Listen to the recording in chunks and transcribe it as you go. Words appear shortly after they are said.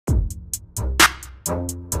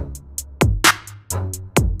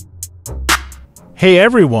Hey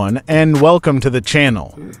everyone, and welcome to the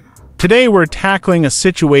channel. Today we're tackling a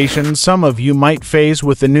situation some of you might face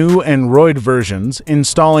with the new Android versions,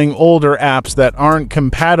 installing older apps that aren't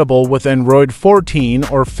compatible with Android 14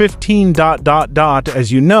 or 15.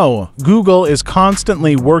 As you know, Google is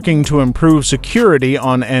constantly working to improve security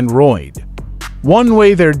on Android. One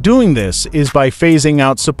way they're doing this is by phasing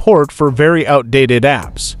out support for very outdated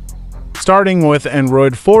apps. Starting with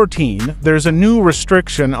Android 14, there's a new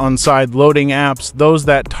restriction on side-loading apps, those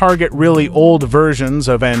that target really old versions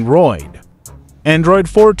of Android. Android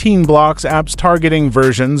 14 blocks apps targeting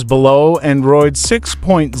versions below Android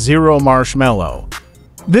 6.0 Marshmallow.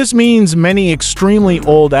 This means many extremely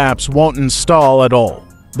old apps won't install at all.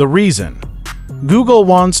 The reason? Google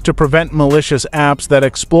wants to prevent malicious apps that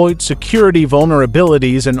exploit security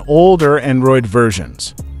vulnerabilities in older Android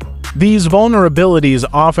versions. These vulnerabilities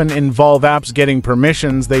often involve apps getting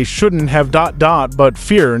permissions they shouldn't have. But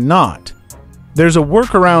fear not. There's a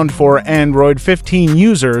workaround for Android 15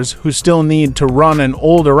 users who still need to run an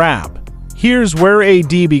older app. Here's where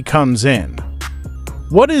ADB comes in.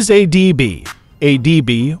 What is ADB?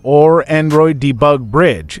 ADB, or Android Debug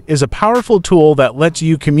Bridge, is a powerful tool that lets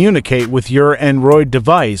you communicate with your Android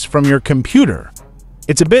device from your computer.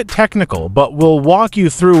 It's a bit technical, but we'll walk you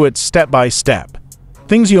through it step by step.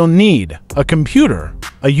 Things you'll need: a computer,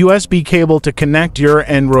 a USB cable to connect your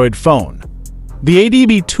Android phone, the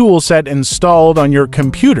ADB toolset installed on your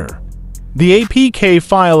computer, the APK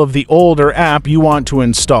file of the older app you want to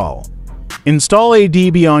install. Install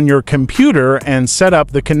ADB on your computer and set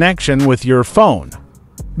up the connection with your phone.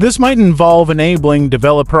 This might involve enabling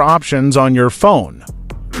developer options on your phone.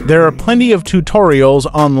 There are plenty of tutorials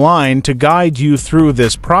online to guide you through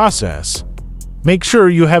this process. Make sure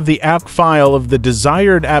you have the app file of the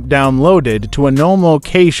desired app downloaded to a known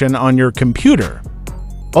location on your computer.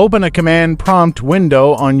 Open a command prompt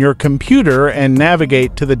window on your computer and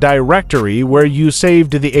navigate to the directory where you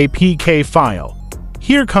saved the APK file.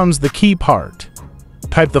 Here comes the key part.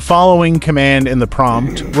 Type the following command in the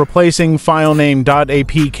prompt, replacing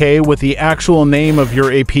filename.apk with the actual name of your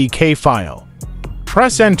APK file.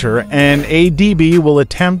 Press enter and ADB will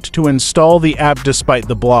attempt to install the app despite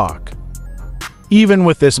the block. Even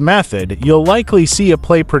with this method, you'll likely see a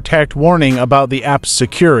Play Protect warning about the app's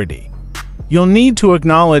security. You'll need to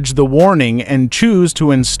acknowledge the warning and choose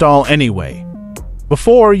to install anyway.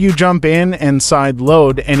 Before you jump in and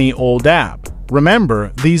side-load any old app,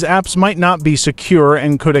 remember, these apps might not be secure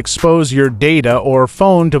and could expose your data or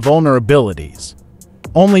phone to vulnerabilities.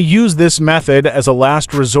 Only use this method as a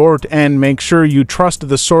last resort and make sure you trust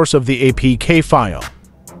the source of the APK file.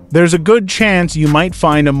 There's a good chance you might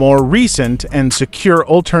find a more recent and secure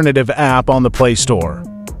alternative app on the Play Store.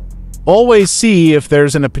 Always see if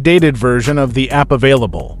there's an updated version of the app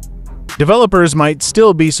available. Developers might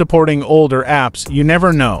still be supporting older apps, you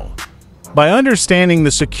never know. By understanding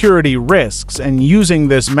the security risks and using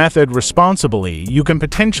this method responsibly, you can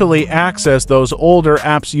potentially access those older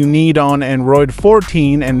apps you need on Android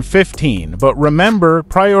 14 and 15. But remember,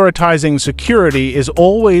 prioritizing security is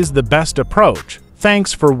always the best approach.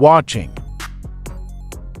 Thanks for watching.